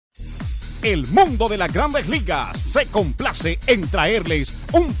El Mundo de las Grandes Ligas se complace en traerles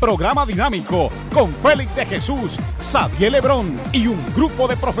un programa dinámico con Félix de Jesús, Xavier Lebrón y un grupo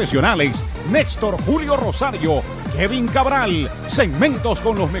de profesionales, Néstor Julio Rosario, Kevin Cabral, segmentos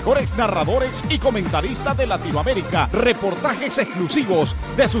con los mejores narradores y comentaristas de Latinoamérica, reportajes exclusivos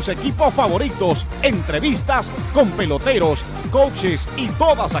de sus equipos favoritos, entrevistas con peloteros, coaches y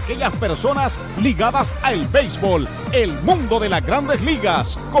todas aquellas personas ligadas al béisbol. El Mundo de las Grandes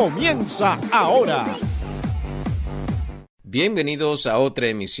Ligas comienza ahora. Bienvenidos a otra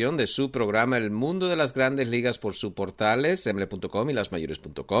emisión de su programa El Mundo de las Grandes Ligas por sus portales ml.com y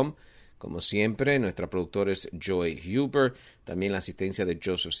lasmayores.com. Como siempre, nuestra productora es Joey Huber, también la asistencia de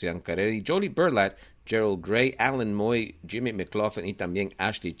Joseph Ciancarelli, Jolie Burlatt, Gerald Gray, Alan Moy, Jimmy McLaughlin y también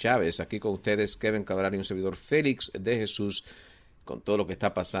Ashley Chávez. Aquí con ustedes Kevin Cabral y un servidor Félix de Jesús con todo lo que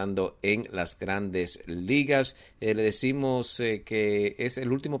está pasando en las Grandes Ligas. Le decimos que es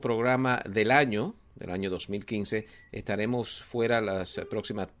el último programa del año 2015. Estaremos fuera las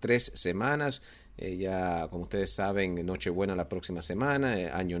próximas 3 semanas. Ya, como ustedes saben, Nochebuena la próxima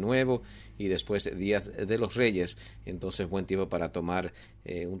semana, Año Nuevo y después Días de los Reyes. Entonces, buen tiempo para tomar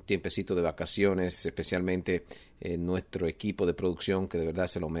un tiempecito de vacaciones, especialmente nuestro equipo de producción, que de verdad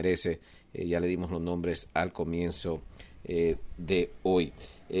se lo merece. Ya le dimos los nombres al comienzo de hoy.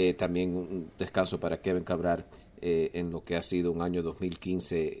 También un descanso para Kevin Cabral en lo que ha sido un año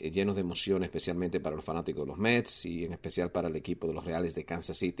 2015 lleno de emoción, especialmente para los fanáticos de los Mets y en especial para el equipo de los Reales de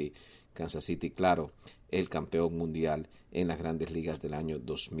Kansas City. Kansas City, claro, el campeón mundial en las Grandes Ligas del año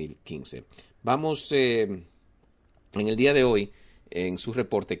 2015. Vamos, en el día de hoy, en su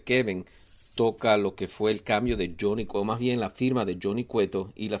reporte, Kevin toca lo que fue el cambio de Johnny, o más bien la firma de Johnny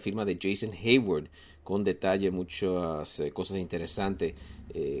Cueto y la firma de Jason Hayward, con detalle muchas cosas interesantes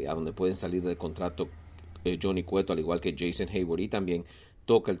a donde pueden salir del contrato Johnny Cueto, al igual que Jason Hayward, y también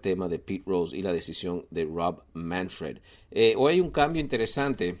toca el tema de Pete Rose y la decisión de Rob Manfred. Hoy hay un cambio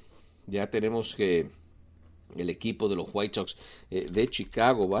interesante. Ya tenemos que el equipo de los White Sox de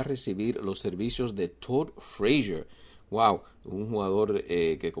Chicago va a recibir los servicios de Todd Frazier. Wow, un jugador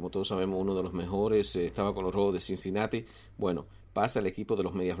que, como todos sabemos, uno de los mejores, estaba con los Rojos de Cincinnati. Bueno, pasa al equipo de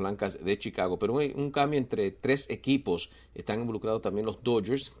los Medias Blancas de Chicago, pero un cambio entre 3 equipos. Están involucrados también los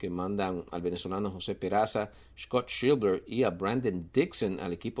Dodgers, que mandan al venezolano José Peraza, Scott Schilber y a Brandon Dixon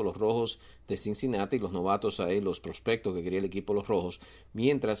al equipo de los Rojos de Cincinnati, los novatos ahí, los prospectos que quería el equipo de los Rojos,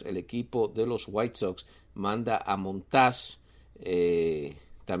 mientras el equipo de los White Sox manda a Montaz,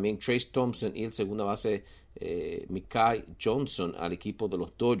 también Trace Thompson y el segunda base Mikai Johnson al equipo de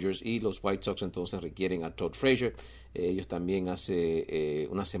los Dodgers, y los White Sox entonces requieren a Todd Frazier. Ellos también hace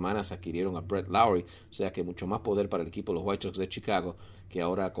unas semanas adquirieron a Brett Lowry, o sea que mucho más poder para el equipo de los White Sox de Chicago, que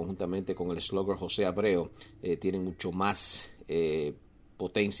ahora conjuntamente con el slugger José Abreu tienen mucho más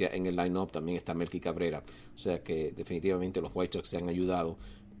potencia en el line-up. También está Melky Cabrera, o sea que definitivamente los White Sox se han ayudado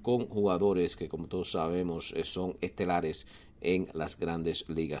con jugadores que, como todos sabemos, son estelares en las Grandes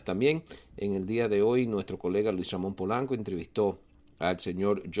Ligas. También en el día de hoy nuestro colega Luis Ramón Polanco entrevistó al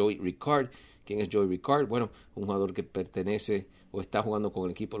señor Joey Ricard. ¿Quién es Joey Ricard? Bueno, un jugador que pertenece o está jugando con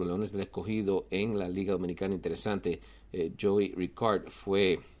el equipo de los Leones del Escogido en la Liga Dominicana. Interesante. Joey Ricard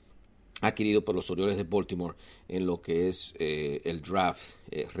fue adquirido por los Orioles de Baltimore en lo que es el draft,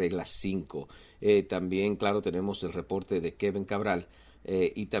 regla 5. También, claro, tenemos el reporte de Kevin Cabral.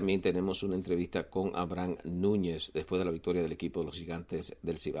 Y también tenemos una entrevista con Abraham Núñez después de la victoria del equipo de los Gigantes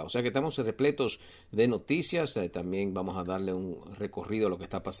del Cibao. O sea que estamos repletos de noticias. También vamos a darle un recorrido a lo que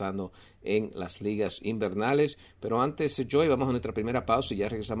está pasando en las ligas invernales. Pero antes, Joy, vamos a nuestra primera pausa y ya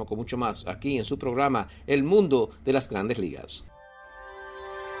regresamos con mucho más aquí en su programa El Mundo de las Grandes Ligas.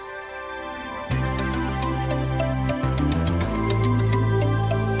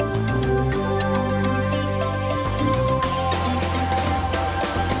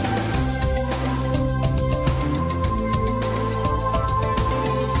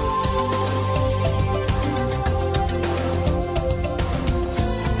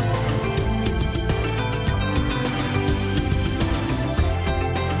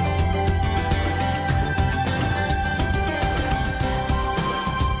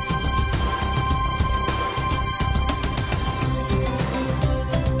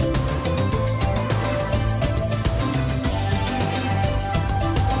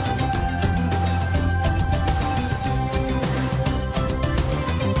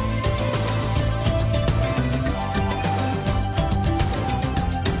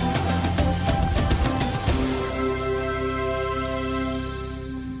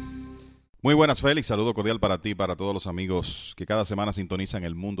 Muy buenas, Félix. Saludo cordial para ti y para todos los amigos que cada semana sintonizan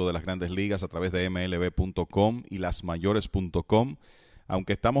el mundo de las Grandes Ligas a través de mlb.com y lasmayores.com.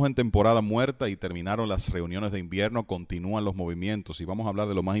 aunque estamos en temporada muerta y terminaron las reuniones de invierno, continúan los movimientos y vamos a hablar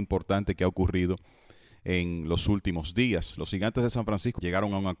de lo más importante que ha ocurrido en los últimos días. Los Gigantes de San Francisco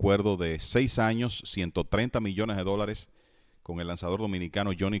llegaron a un acuerdo de 6 años, $130 millones con el lanzador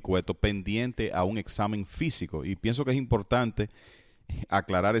dominicano Johnny Cueto, pendiente a un examen físico. Y pienso que es importante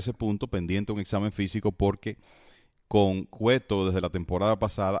aclarar ese punto, pendiente a un examen físico, porque con Cueto desde la temporada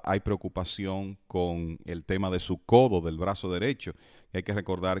pasada hay preocupación con el tema de su codo del brazo derecho. Hay que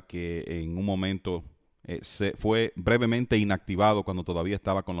recordar que en un momento se fue brevemente inactivado cuando todavía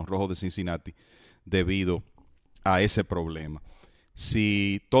estaba con los Rojos de Cincinnati debido a ese problema.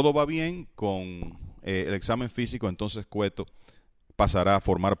 Si todo va bien con el examen físico, entonces Cueto pasará a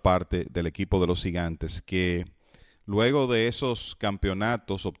formar parte del equipo de los Gigantes, que luego de esos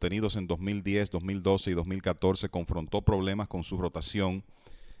campeonatos obtenidos en 2010, 2012 y 2014, confrontó problemas con su rotación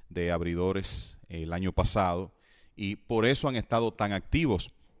de abridores el año pasado y por eso han estado tan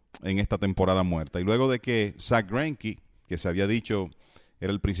activos en esta temporada muerta. Y luego de que Zack Greinke, que se había dicho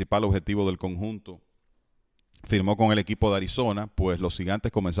era el principal objetivo del conjunto, firmó con el equipo de Arizona, pues los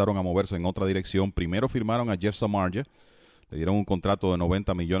Gigantes comenzaron a moverse en otra dirección. Primero firmaron a Jeff Samardzija, le dieron un contrato de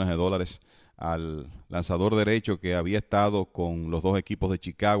 $90 millones al lanzador derecho que había estado con los dos equipos de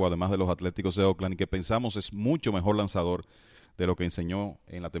Chicago, además de los Atléticos de Oakland, y que pensamos es mucho mejor lanzador de lo que enseñó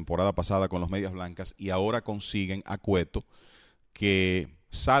en la temporada pasada con los Medias Blancas, y ahora consiguen a Cueto, que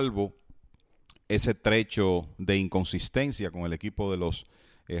salvo ese trecho de inconsistencia con el equipo de los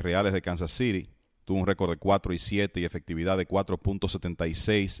Reales de Kansas City, tuvo un récord de 4-7 y efectividad de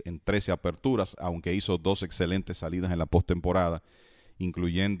 4.76 en 13 aperturas, aunque hizo 2 excelentes salidas en la postemporada,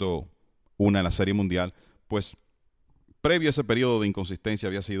 incluyendo una en la Serie Mundial. Pues previo a ese periodo de inconsistencia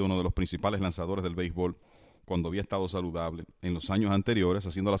había sido uno de los principales lanzadores del béisbol cuando había estado saludable en los años anteriores,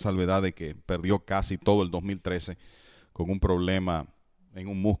 haciendo la salvedad de que perdió casi todo el 2013 con un problema en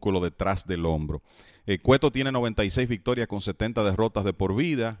un músculo detrás del hombro. Cueto tiene 96 victorias con 70 derrotas de por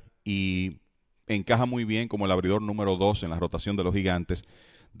vida y encaja muy bien como el abridor número 2 en la rotación de los Gigantes,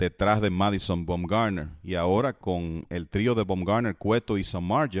 detrás de Madison Bumgarner. Y ahora con el trío de Bumgarner, Cueto y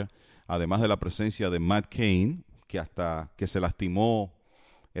Samardzija, además de la presencia de Matt Cain, que hasta que se lastimó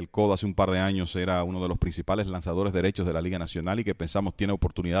el codo hace un par de años era uno de los principales lanzadores derechos de la Liga Nacional y que pensamos tiene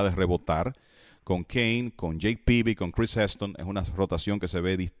oportunidad de rebotar. Con Cain, con Jake Peavy, con Chris Heston, es una rotación que se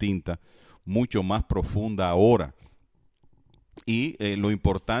ve distinta, mucho más profunda ahora. Y lo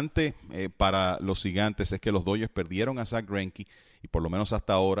importante para los Gigantes es que los Dodgers perdieron a Zack Greinke y por lo menos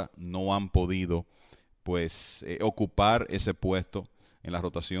hasta ahora no han podido ocupar ese puesto en la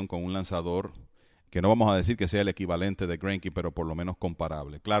rotación con un lanzador que no vamos a decir que sea el equivalente de Greinke, pero por lo menos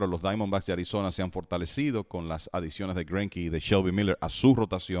comparable. Claro, los Diamondbacks de Arizona se han fortalecido con las adiciones de Greinke y de Shelby Miller a su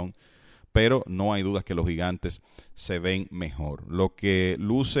rotación, pero no hay dudas que los Gigantes se ven mejor. Lo que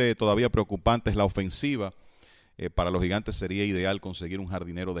luce todavía preocupante es la ofensiva. Para los Gigantes sería ideal conseguir un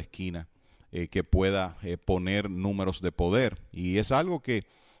jardinero de esquina que pueda poner números de poder, y es algo que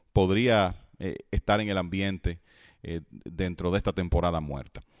podría estar en el ambiente dentro de esta temporada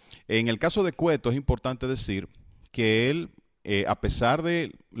muerta. En el caso de Cueto es importante decir que él, a pesar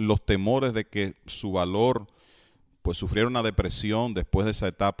de los temores de que su valor pues sufriera una depresión después de esa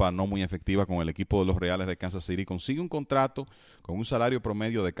etapa no muy efectiva con el equipo de los Reales de Kansas City, consigue un contrato con un salario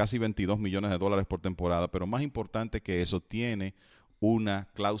promedio de casi $22 millones por temporada, pero más importante que eso, tiene una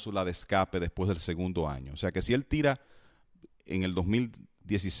cláusula de escape después del segundo año. O sea que si él tira en el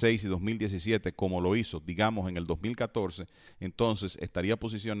 2016 y 2017 como lo hizo, digamos, en el 2014, entonces estaría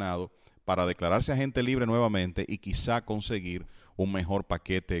posicionado para declararse agente libre nuevamente y quizá conseguir un mejor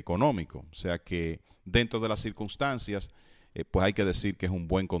paquete económico. O sea que dentro de las circunstancias, pues hay que decir que es un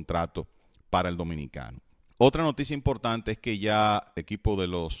buen contrato para el dominicano. Otra noticia importante es que ya el equipo de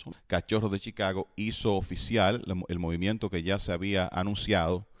los Cachorros de Chicago hizo oficial el movimiento que ya se había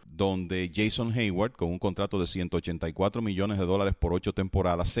anunciado, donde Jason Hayward, con un contrato de $184 millones por 8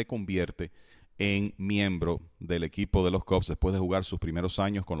 temporadas, se convierte en miembro del equipo de los Cubs después de jugar sus primeros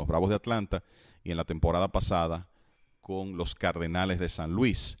años con los Bravos de Atlanta y en la temporada pasada con los Cardenales de San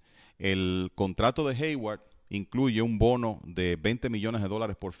Luis. El contrato de Hayward incluye un bono de $20 millones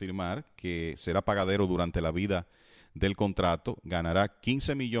por firmar, que será pagadero durante la vida del contrato. Ganará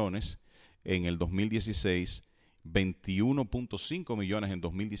 $15 millones en el 2016, 21.5 millones en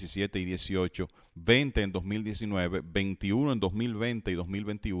 2017 y 18, 20 en 2019, 21 en 2020 y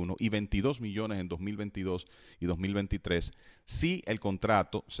 2021 y 22 millones en 2022 y 2023 si el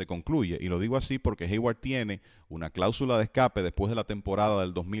contrato se concluye. Y lo digo así porque Hayward tiene una cláusula de escape después de la temporada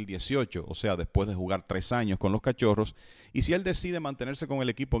del 2018, o sea, después de jugar 3 años con los Cachorros, y si él decide mantenerse con el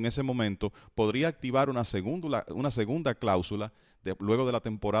equipo en ese momento, podría activar una segunda cláusula luego de la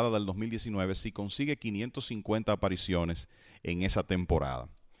temporada del 2019 si consigue 550 apariciones en esa temporada.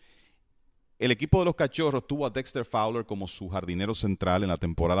 El equipo de los Cachorros tuvo a Dexter Fowler como su jardinero central en la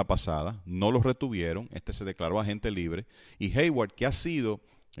temporada pasada. No lo retuvieron. Este se declaró agente libre. Y Hayward, que ha sido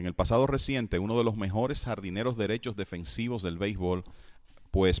en el pasado reciente uno de los mejores jardineros derechos defensivos del béisbol,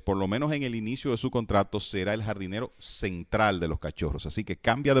 pues por lo menos en el inicio de su contrato será el jardinero central de los Cachorros. Así que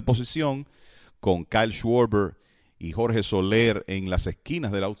cambia de posición con Kyle Schwarber y Jorge Soler en las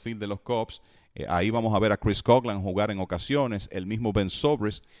esquinas del outfield de los Cubs. Ahí vamos a ver a Chris Coghlan jugar en ocasiones, el mismo Ben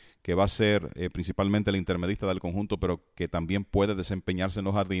Zobrist, que va a ser principalmente el intermedista del conjunto, pero que también puede desempeñarse en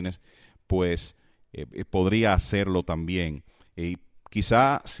los jardines, pues podría hacerlo también.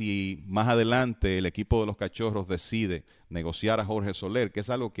 Quizá si más adelante el equipo de los Cachorros decide negociar a Jorge Soler, que es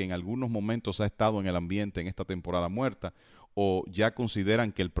algo que en algunos momentos ha estado en el ambiente en esta temporada muerta, o ya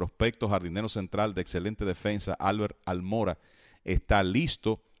consideran que el prospecto jardinero central de excelente defensa, Albert Almora, está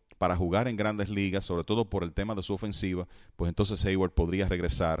listo para jugar en Grandes Ligas, sobre todo por el tema de su ofensiva, pues entonces Hayward podría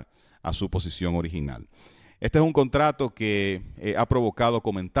regresar a su posición original. Este es un contrato que ha provocado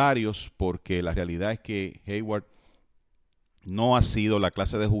comentarios porque la realidad es que Hayward no ha sido la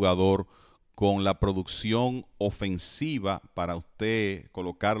clase de jugador con la producción ofensiva para usted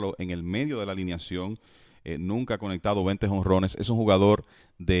colocarlo en el medio de la alineación. Nunca ha conectado 20 jonrones. Es un jugador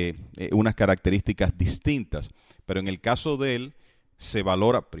de unas características distintas, pero en el caso de él, se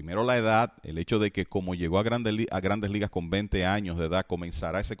valora primero la edad, el hecho de que como llegó a Grandes Ligas con 20 años de edad,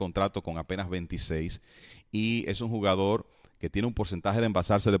 comenzará ese contrato con apenas 26, y es un jugador que tiene un porcentaje de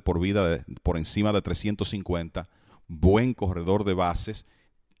envasarse de por vida por encima de 350, buen corredor de bases,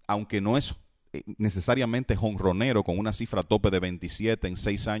 aunque no es necesariamente jonronero con una cifra tope de 27 en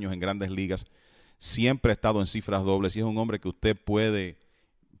 6 años en Grandes Ligas, siempre ha estado en cifras dobles y es un hombre que usted puede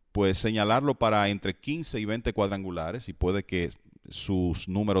pues señalarlo para entre 15 y 20 cuadrangulares y puede que sus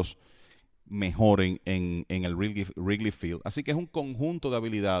números mejoren en el Wrigley Field. Así que es un conjunto de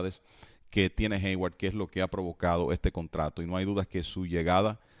habilidades que tiene Hayward, que es lo que ha provocado este contrato. Y no hay dudas que su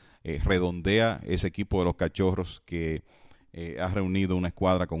llegada redondea ese equipo de los Cachorros que ha reunido una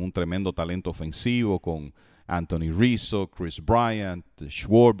escuadra con un tremendo talento ofensivo, con Anthony Rizzo, Chris Bryant,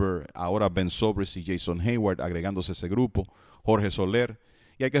 Schwarber, ahora Ben Zobrist y Jason Hayward agregándose a ese grupo, Jorge Soler.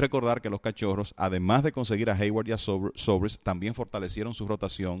 Y hay que recordar que los Cachorros, además de conseguir a Hayward y a Zobrist, también fortalecieron su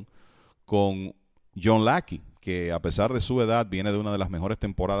rotación con John Lackey, que a pesar de su edad viene de una de las mejores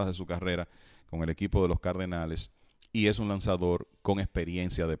temporadas de su carrera con el equipo de los Cardenales y es un lanzador con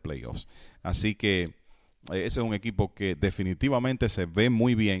experiencia de playoffs. Así que ese es un equipo que definitivamente se ve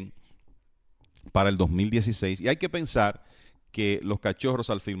muy bien para el 2016 y hay que pensar que los Cachorros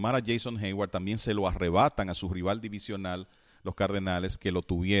al firmar a Jason Hayward también se lo arrebatan a su rival divisional, los Cardenales, que lo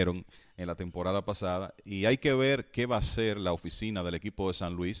tuvieron en la temporada pasada, y hay que ver qué va a hacer la oficina del equipo de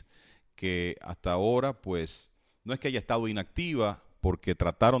San Luis, que hasta ahora pues no es que haya estado inactiva porque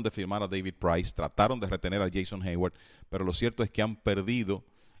trataron de firmar a David Price, trataron de retener a Jason Hayward, pero lo cierto es que han perdido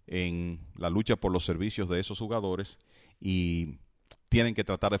en la lucha por los servicios de esos jugadores y tienen que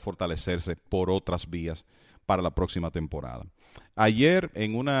tratar de fortalecerse por otras vías para la próxima temporada. Ayer,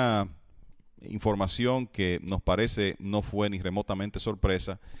 en una información que nos parece no fue ni remotamente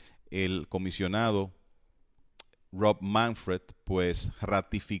sorpresa, el comisionado Rob Manfred pues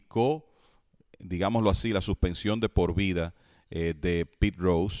ratificó, digámoslo así, la suspensión de por vida de Pete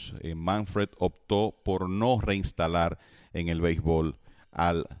Rose. Manfred optó por no reinstalar en el béisbol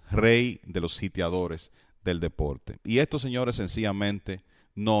al rey de los hiteadores del deporte. Y esto, señores, sencillamente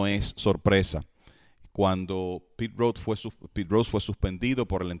no es sorpresa. Cuando Pete Rose fue suspendido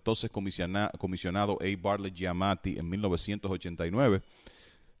por el entonces comisionado A. Bartlett Giamatti en 1989,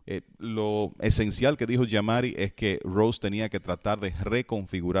 lo esencial que dijo Giamatti es que Rose tenía que tratar de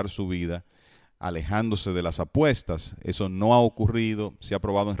reconfigurar su vida alejándose de las apuestas. Eso no ha ocurrido, se ha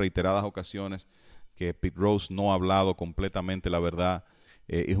probado en reiteradas ocasiones que Pete Rose no ha hablado completamente la verdad.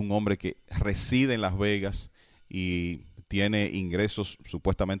 Es un hombre que reside en Las Vegas y tiene ingresos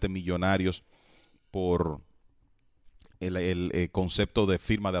supuestamente millonarios por el concepto de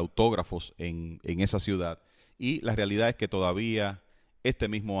firma de autógrafos en esa ciudad. Y la realidad es que todavía este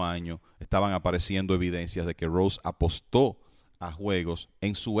mismo año estaban apareciendo evidencias de que Rose apostó a juegos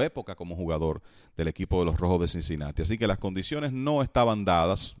en su época como jugador del equipo de los Rojos de Cincinnati. Así que las condiciones no estaban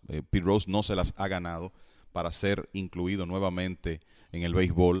dadas. Pete Rose no se las ha ganado para ser incluido nuevamente en el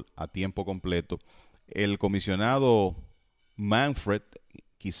béisbol a tiempo completo. El comisionado Manfred,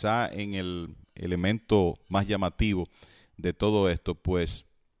 quizá en el elemento más llamativo de todo esto, pues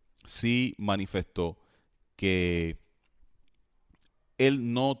sí manifestó que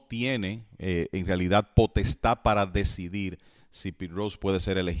él no tiene en realidad potestad para decidir si Pete Rose puede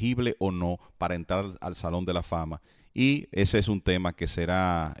ser elegible o no para entrar al Salón de la Fama. Y ese es un tema que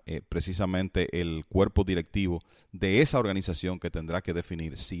será precisamente el cuerpo directivo de esa organización que tendrá que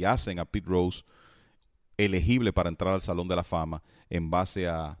definir si hacen a Pete Rose elegible para entrar al Salón de la Fama en base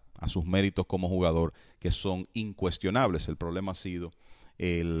a sus méritos como jugador, que son incuestionables. El problema ha sido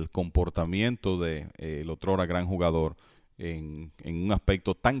el comportamiento de el otrora gran jugador en un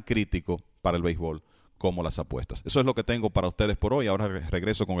aspecto tan crítico para el béisbol como las apuestas. Eso es lo que tengo para ustedes por hoy. Ahora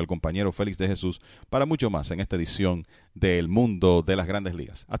regreso con el compañero Félix de Jesús para mucho más en esta edición del Mundo de las Grandes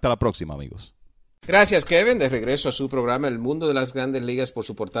Ligas. Hasta la próxima, amigos. Gracias, Kevin. De regreso a su programa El Mundo de las Grandes Ligas por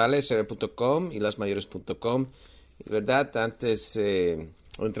su portales cr.com y lasmayores.com. ¿Verdad? Antes de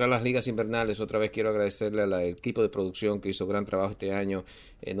entrar a las ligas invernales, otra vez quiero agradecerle al equipo de producción que hizo gran trabajo este año.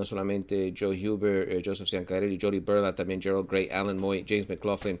 No solamente Joe Huber, Joseph Ciancarelli, Jody Berla, también Gerald Gray, Alan Moy, James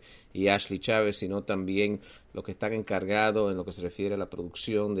McLaughlin y Ashley Chávez, sino también los que están encargados en lo que se refiere a la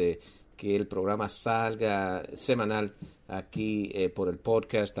producción de que el programa salga semanal aquí por el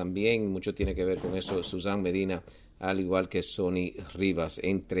podcast. También mucho tiene que ver con eso Susan Medina, al igual que Sonny Rivas,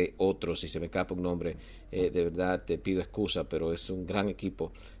 entre otros. Si se me escapa un nombre, de verdad te pido excusa, pero es un gran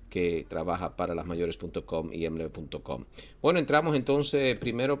equipo que trabaja para lasmayores.com y mlb.com. Bueno, entramos entonces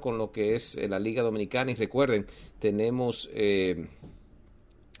primero con lo que es la Liga Dominicana y recuerden, tenemos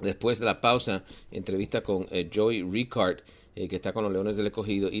después de la pausa entrevista con Joey Ricard, que está con los Leones del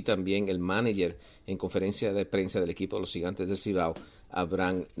Escogido, y también el manager en conferencia de prensa del equipo de los Gigantes del Cibao,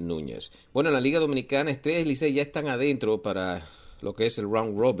 Abraham Núñez. Bueno, en la Liga Dominicana, Estrellas y Licey ya están adentro para lo que es el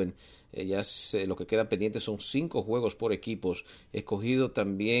round robin. Lo que quedan pendientes son 5 juegos por equipos. Escogido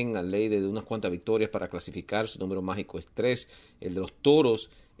también a ley de unas cuantas victorias para clasificar. Su número mágico es 3. El de los Toros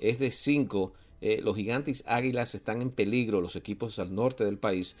es de 5. Los Gigantes Águilas están en peligro, los equipos al norte del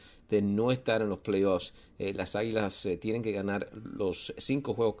país, de no estar en los playoffs. Las Águilas tienen que ganar los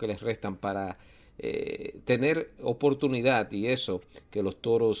 5 juegos que les restan para tener oportunidad, y eso, que los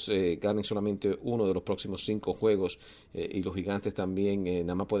Toros ganen solamente uno de los próximos 5 juegos, y los Gigantes también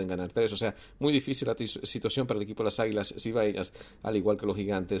nada más pueden ganar 3. O sea, muy difícil la situación para el equipo de las Águilas Cibaeñas, al igual que los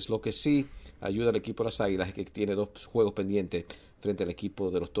Gigantes. Lo que sí ayuda al equipo de las Águilas es que tiene 2 juegos pendientes frente al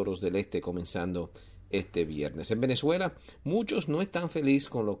equipo de los Toros del Este, comenzando este viernes. En Venezuela, muchos no están felices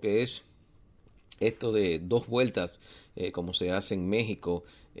con lo que es esto de 2 vueltas, como se hace en México.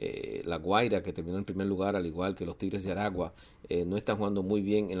 La Guaira, que terminó en primer lugar, al igual que los Tigres de Aragua, no están jugando muy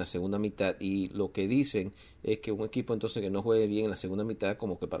bien en la segunda mitad, y lo que dicen es que un equipo entonces que no juegue bien en la segunda mitad,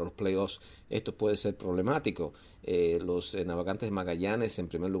 como que para los playoffs esto puede ser problemático. Los Navegantes de Magallanes en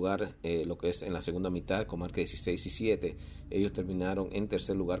primer lugar, lo que es en la segunda mitad, con marca 16 y 7, ellos terminaron en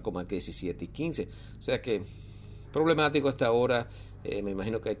tercer lugar con marca 17 y 15, o sea que problemático hasta ahora. Me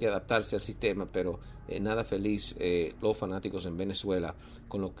imagino que hay que adaptarse al sistema, pero nada feliz los fanáticos en Venezuela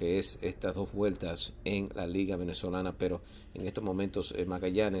con lo que es estas 2 vueltas en la Liga Venezolana, pero en estos momentos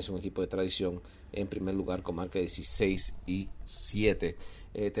Magallanes es un equipo de tradición en primer lugar con marca 16 y 7.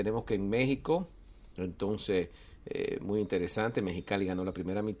 Tenemos que en México, entonces muy interesante, Mexicali ganó la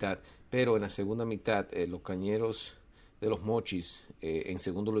primera mitad, pero en la segunda mitad los Cañeros de los Mochis en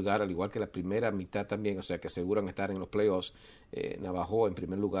segundo lugar, al igual que la primera mitad también, o sea que aseguran estar en los playoffs. Navajo en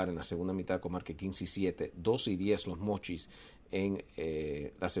primer lugar en la segunda mitad con marca 15 y 7, 12 y 10 los Mochis en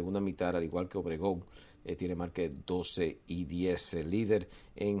la segunda mitad, al igual que Obregón tiene marca 12 y 10. El líder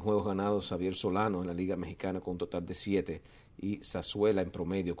en juegos ganados, Javier Solano, en la Liga Mexicana con un total de 7, y Zazuela en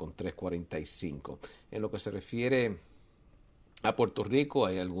promedio con 3.45. En lo que se refiere a Puerto Rico,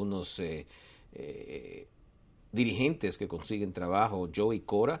 hay algunos dirigentes que consiguen trabajo. Joey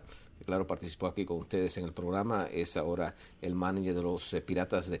Cora, que claro participó aquí con ustedes en el programa, es ahora el manager de los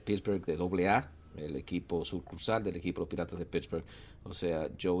Piratas de Pittsburgh de AA, el equipo sucursal del equipo de los Piratas de Pittsburgh. O sea,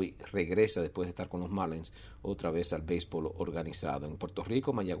 Joey regresa después de estar con los Marlins otra vez al béisbol organizado. En Puerto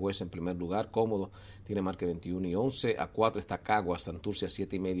Rico, Mayagüez en primer lugar, cómodo, tiene marca 21 y 11. A 4 está Caguas, Santurce a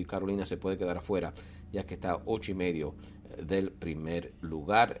 7 y medio, y Carolina se puede quedar afuera, ya que está a 8 y medio del primer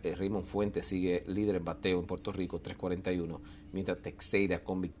lugar. Raymond Fuentes sigue líder en bateo en Puerto Rico, 3.41, mientras Teixeira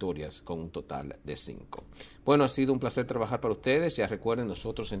con victorias con un total de 5. Bueno, ha sido un placer trabajar para ustedes. Ya recuerden,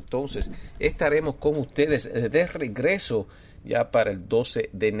 nosotros entonces estaremos con ustedes de regreso ya para el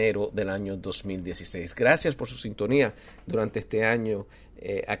 12 de enero del año 2016. Gracias por su sintonía durante este año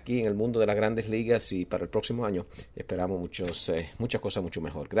aquí en el Mundo de las Grandes Ligas, y para el próximo año esperamos muchas cosas mucho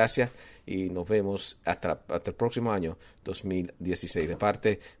mejor. Gracias y nos vemos hasta el próximo año 2016. De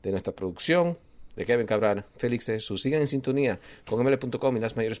parte de nuestra producción, de Kevin Cabral, Félix de Jesús, sigan en sintonía con ml.com y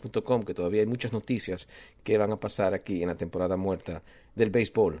lasmayores.com, que todavía hay muchas noticias que van a pasar aquí en la temporada muerta del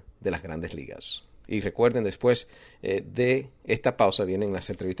béisbol de las Grandes Ligas. Y recuerden, después de esta pausa vienen las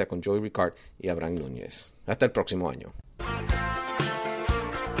entrevistas con Joey Ricard y Abraham Núñez. Hasta el próximo año.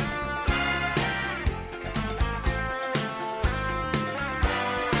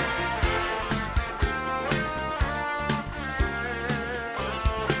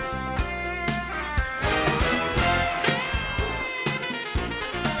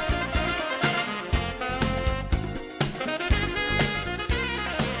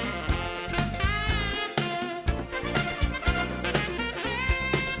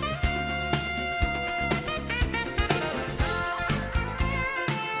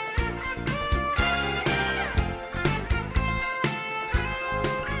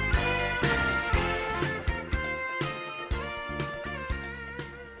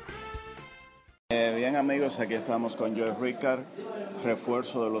 Bien amigos, aquí estamos con Joey Ricard,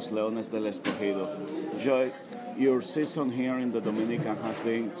 refuerzo de los Leones del Escogido. Joey, your season here in the Dominican has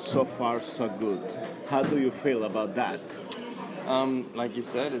been so far so good. How do you feel about that? Like you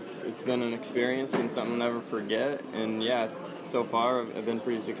said, it's been an experience and something I'll never forget. And yeah, so far I've been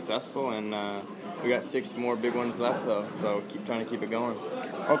pretty successful, and we got 6 more big ones left though, so keep trying to keep it going.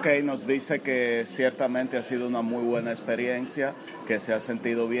 Ok, nos dice que ciertamente ha sido una muy buena experiencia, que se ha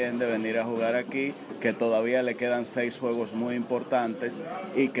sentido bien de venir a jugar aquí, que todavía le quedan 6 juegos muy importantes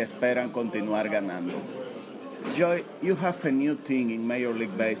y que esperan continuar ganando. Joey, you have a new team in Major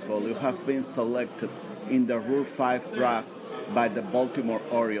League Baseball. You have been selected in the Rule 5 draft by the Baltimore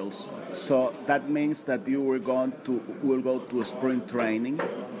Orioles. So that means that you will go to spring training.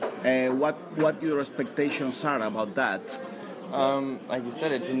 What your expectations are about that? Like you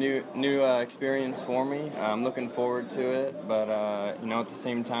said, it's a new experience for me. I'm looking forward to it, but at the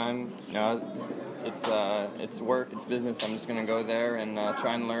same time, it's work, it's business. I'm just going to go there and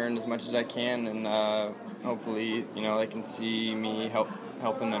try and learn as much as I can, and hopefully, they can see me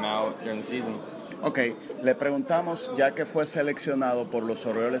helping them out during the season. Ok, le preguntamos, ya que fue seleccionado por los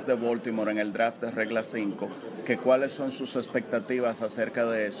Orioles de Baltimore en el draft de Regla 5, que cuáles son sus expectativas acerca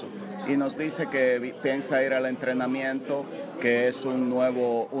de eso. Y nos dice que piensa ir al entrenamiento, que es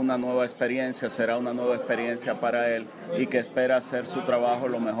una nueva experiencia, será una nueva experiencia para él, y que espera hacer su trabajo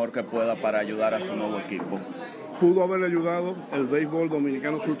lo mejor que pueda para ayudar a su nuevo equipo. Pudo haberle ayudado el béisbol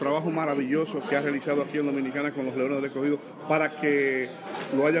dominicano, su trabajo maravilloso que ha realizado aquí en Dominicana con los Leones del Escogido, para que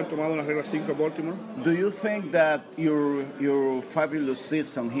lo hayan tomado en la regla 5 de Baltimore? Do you think that your fabulous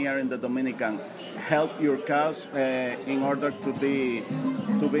season here in the Dominican helped your cause in order to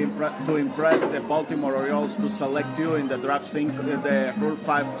impress the Baltimore Orioles to select you in the the Rule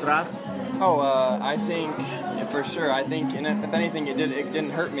 5 draft? I think for sure. I think, if anything, it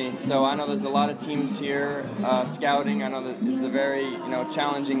didn't hurt me. So I know there's a lot of teams here scouting. I know that this is a very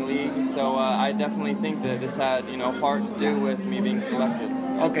challenging league. So I definitely think that this had part to do with me being selected.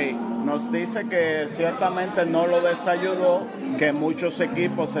 Okay, nos dice que ciertamente no lo desayudó, que muchos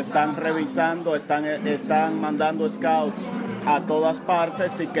equipos están revisando, están mandando scouts a todas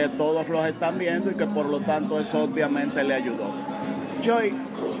partes y que todos los están viendo y que por lo tanto eso obviamente le ayudó. Joey,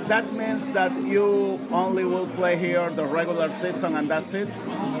 that means that you only will play here the regular season and that's it?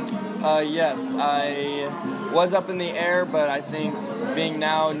 Yes, I was up in the air, but I think being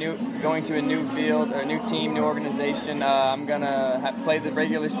now going to a new field, or a new team, new organization, I'm going to play the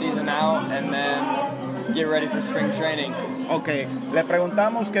regular season out and then get ready for spring training. Ok, le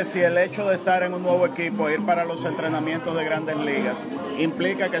preguntamos que si el hecho de estar en un nuevo equipo, ir para los entrenamientos de Grandes Ligas,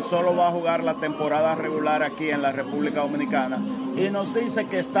 implica que solo va a jugar la temporada regular aquí en la República Dominicana, y nos dice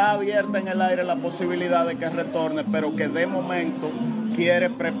que está abierta en el aire la posibilidad de que retorne, pero que de momento quiere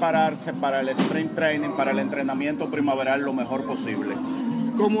prepararse para el sprint training, para el entrenamiento primaveral lo mejor posible.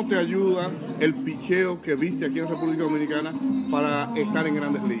 ¿Cómo te ayuda el picheo que viste aquí en República Dominicana para estar en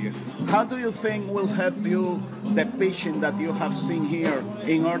Grandes Ligas? How do you think will help you the pitching that you have seen here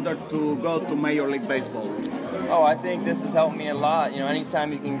in order to go to Major League Baseball? I think this has helped me a lot.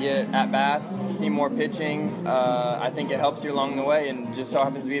 Anytime you can get at-bats, see more pitching, I think it helps you along the way. And just so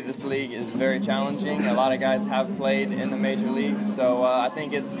happens to be this league is very challenging. A lot of guys have played in the major leagues, so I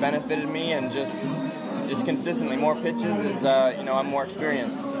think it's benefited me, and just consistently more pitches is, I'm more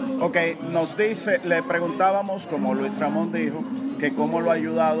experienced. Ok, nos dice, le preguntábamos, como Luis Ramón dijo, que cómo lo ha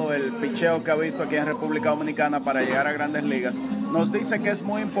ayudado el picheo que ha visto aquí en República Dominicana para llegar a Grandes Ligas. nos dice que es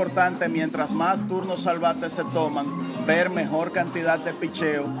muy importante, mientras más turnos al bate se toman, ver mejor cantidad de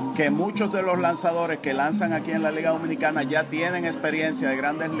picheo, que muchos de los lanzadores que lanzan aquí en la Liga Dominicana ya tienen experiencia de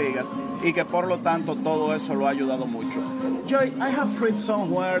grandes ligas y que por lo tanto todo eso lo ha ayudado mucho. Joy, I have read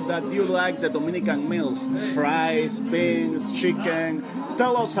somewhere that you like the Dominican meals, rice, beans, chicken.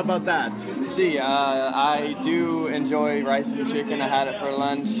 Tell us about that. See, I do enjoy rice and chicken. I had it for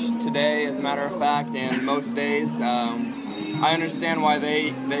lunch today, as a matter of fact, and most days. I understand why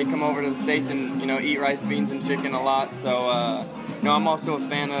they come over to the States and, you know, eat rice, beans, and chicken a lot. So, you know, I'm also a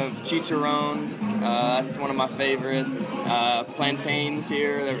fan of chicharron. That's one of my favorites. Plantains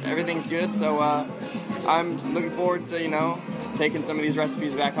here, everything's good. So, I'm looking forward to, you know, taking some of these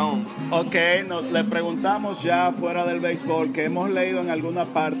recipes back home. Ok, le preguntamos ya fuera del béisbol que hemos leído en alguna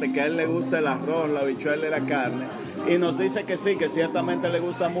parte que a él le gusta el arroz, la habichuela y la carne, y nos dice que sí, que ciertamente le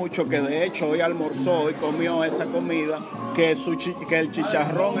gusta mucho, que de hecho hoy almorzó y comió esa comida, que el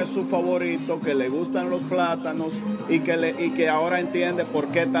chicharrón es su favorito, que le gustan los plátanos y que ahora entiende por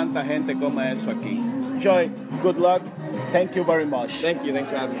qué tanta gente come eso aquí. Joy, good luck. Thank you very much. Thank you.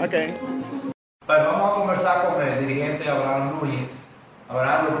 Thanks for having me. Okay. Pues vamos a conversar con el dirigente Abraham Núñez.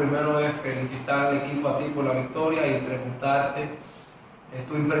 Abraham, lo primero es felicitar al equipo a ti por la victoria y preguntarte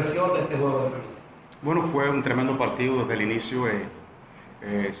tu impresión de este juego de pelota. Bueno, fue un tremendo partido desde el inicio.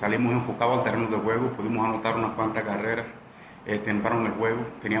 Salimos enfocados al terreno de juego, pudimos anotar unas cuantas carreras, tempraron el juego.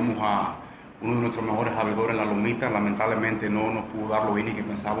 Teníamos a uno de nuestros mejores abridores en la lomita, lamentablemente no nos pudo dar los innings que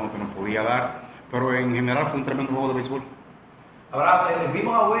pensábamos que nos podía dar, pero en general fue un tremendo juego de béisbol. Ahora,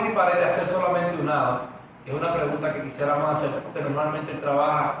 vimos a Willy Paredes hacer solamente un out. Es una pregunta que quisiéramos hacer, porque normalmente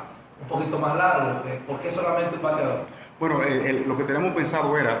trabaja un poquito más largo. ¿Por qué solamente un bateador? Bueno, lo que teníamos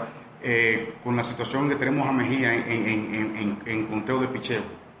pensado era, con la situación que tenemos a Mejía en conteo de picheo,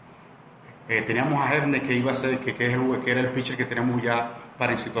 teníamos a Hefner que iba a ser, que era el pitcher que tenemos ya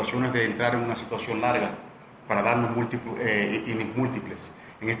para en situaciones de entrar en una situación larga, para darnos innings múltiples.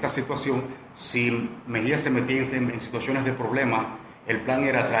 En esta situación, si Mejía se metía en situaciones de problema, el plan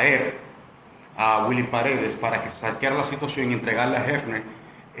era traer a Willy Paredes para que saqueara la situación y entregarle a Hefner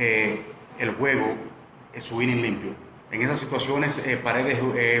el juego, su inning limpio. En esas situaciones, Paredes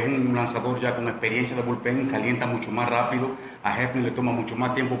es un lanzador ya con experiencia de bullpen, calienta mucho más rápido, a Hefner le toma mucho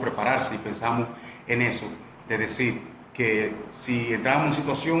más tiempo prepararse y pensamos en eso, de decir que si entrábamos en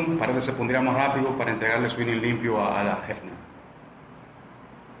situación, Paredes se pondría más rápido para entregarle su inning limpio a Hefner.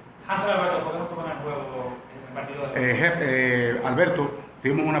 Alberto, ¿podemos tomar el juego en el partido? Alberto,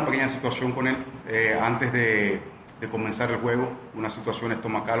 tuvimos una pequeña situación con él antes de comenzar el juego, una situación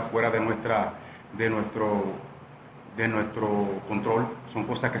estomacal fuera de nuestro control. Son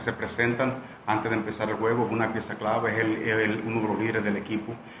cosas que se presentan antes de empezar el juego. Una pieza clave, es uno de los líderes del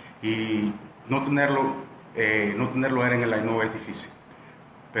equipo, y no tenerlo era en el line-up es difícil,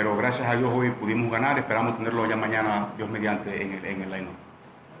 pero gracias a Dios hoy pudimos ganar. Esperamos tenerlo ya mañana, Dios mediante, en el line-up.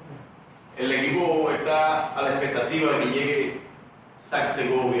 El equipo está a la expectativa de que llegue Zach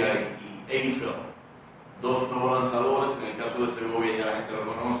Segovia y Einfeld, dos nuevos lanzadores. En el caso de Segovia ya la gente lo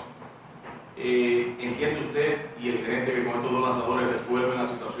conoce. ¿Entiende usted y el gerente que con estos dos lanzadores resuelven la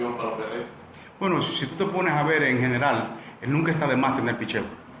situación para los Perreros? Bueno, si tú te pones a ver en general, nunca está de más tener picheo.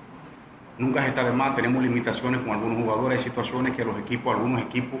 Nunca está de más. Tenemos limitaciones con algunos jugadores. Hay situaciones que algunos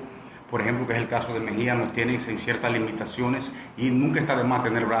equipos, por ejemplo, que es el caso de Mejía, nos tienen ciertas limitaciones, y nunca está de más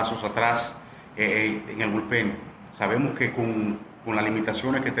tener brazos atrás en el bullpen. Sabemos que con las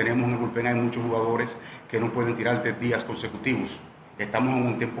limitaciones que tenemos en el bullpen hay muchos jugadores que no pueden tirar 3 días consecutivos. Estamos en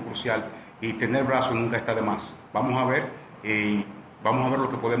un tiempo crucial y tener brazos nunca está de más. Vamos a ver lo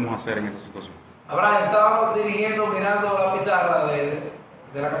que podemos hacer en esta situación. Abraham, ¿estabas dirigiendo mirando la pizarra de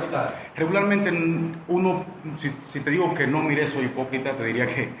la capital? Regularmente uno, si te digo que no mire, soy hipócrita, te diría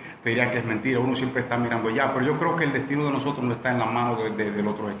que es mentira. Uno siempre está mirando allá, pero yo creo que el destino de nosotros no está en la mano del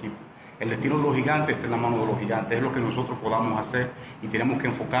otro equipo. El destino de los gigantes está en la mano de los gigantes. Es lo que nosotros podamos hacer, y tenemos que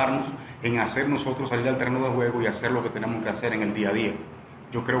enfocarnos en hacer nosotros salir al terreno de juego y hacer lo que tenemos que hacer en el día a día.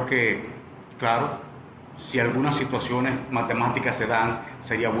 Yo creo que, claro, si algunas situaciones matemáticas se dan,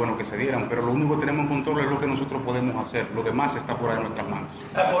 sería bueno que se dieran, pero lo único que tenemos en control es lo que nosotros podemos hacer. Lo demás está fuera de nuestras manos.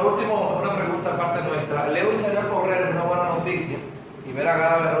 Por último, una pregunta aparte nuestra. Leo salió a correr, es una buena noticia, y ver a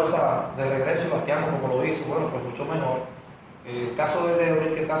Grave Rosa de regreso y bateando como lo hizo, bueno, pues mucho mejor. El caso de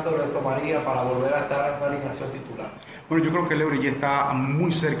Leury, ¿qué tanto le tomaría para volver a estar en la alineación titular? Bueno, yo creo que Leury ya está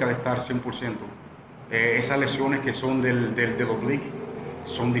muy cerca de estar 100%. Esas lesiones que son del oblique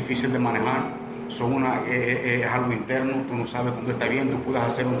son difíciles de manejar. Es algo interno, tú no sabes cuándo está bien, tú puedes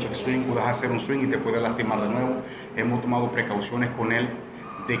hacer un check swing, puedes hacer un swing y te puedes lastimar de nuevo. Hemos tomado precauciones con él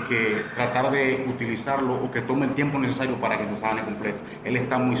de que tratar de utilizarlo o que tome el tiempo necesario para que se sane completo. Él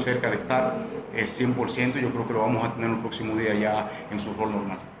está muy cerca de estar 100%, yo creo que lo vamos a tener el próximo día ya en su rol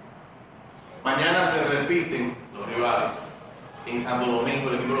normal. Mañana se repiten los rivales. En Santo Domingo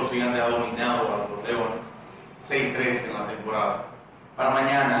el equipo de los Gigantes ha dominado a los Leones 6-3 en la temporada. Para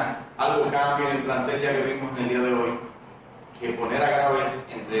mañana algo cambia en el plantel ya que vimos en el día de hoy, que poner a Gávez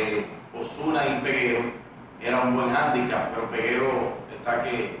entre Osuna y Peguero era un buen hándicap, pero Peguero está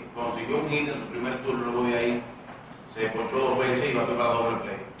que consiguió un hit en su primer turno, luego de ahí se ponchó 2 veces y va a tocar la doble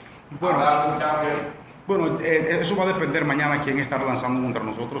play. ¿Habrá algún cambio? Bueno, eso va a depender mañana quién está lanzando contra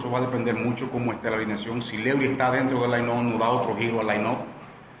nosotros, eso va a depender mucho cómo esté la alineación. Si Leury está dentro del line-up, nos da otro giro al line-up.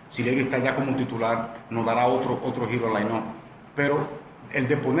 Si Leury está ya como titular, nos dará otro giro al line-up. Pero el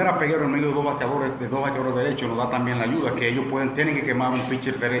de poner a Peguero en medio de dos bateadores derechos nos da también la ayuda, que ellos tienen que quemar un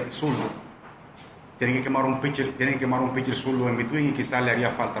pitcher zurdo. Tienen que quemar un pitcher zurdo en between y quizás le haría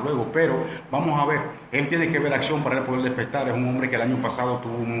falta luego. Pero vamos a ver, él tiene que ver acción para él poder despertar. Es un hombre que el año pasado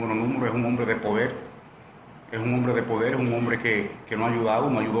tuvo un buen número, es un hombre de poder. Es un hombre que nos ha ayudado,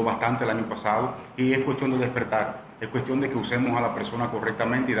 nos ayudó bastante el año pasado y es cuestión de despertar, es cuestión de que usemos a la persona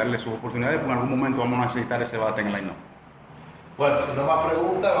correctamente y darle sus oportunidades, porque en algún momento vamos a necesitar ese bate en el line-up. Bueno, si no más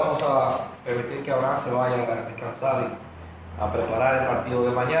preguntas, vamos a permitir que Abraham se vaya a descansar y a preparar el partido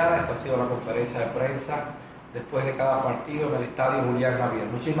de mañana. Esta ha sido la conferencia de prensa después de cada partido en el estadio Julián Javier.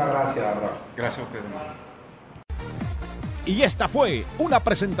 Muchísimas gracias, Abraham. Gracias a ustedes. Y esta fue una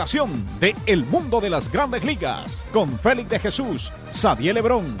presentación de El Mundo de las Grandes Ligas con Félix de Jesús, Sadiel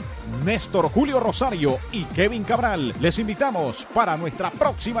Lebrón, Néstor Julio Rosario y Kevin Cabral. Les invitamos para nuestra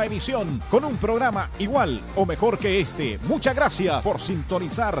próxima emisión con un programa igual o mejor que este. Muchas gracias por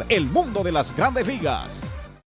sintonizar El Mundo de las Grandes Ligas.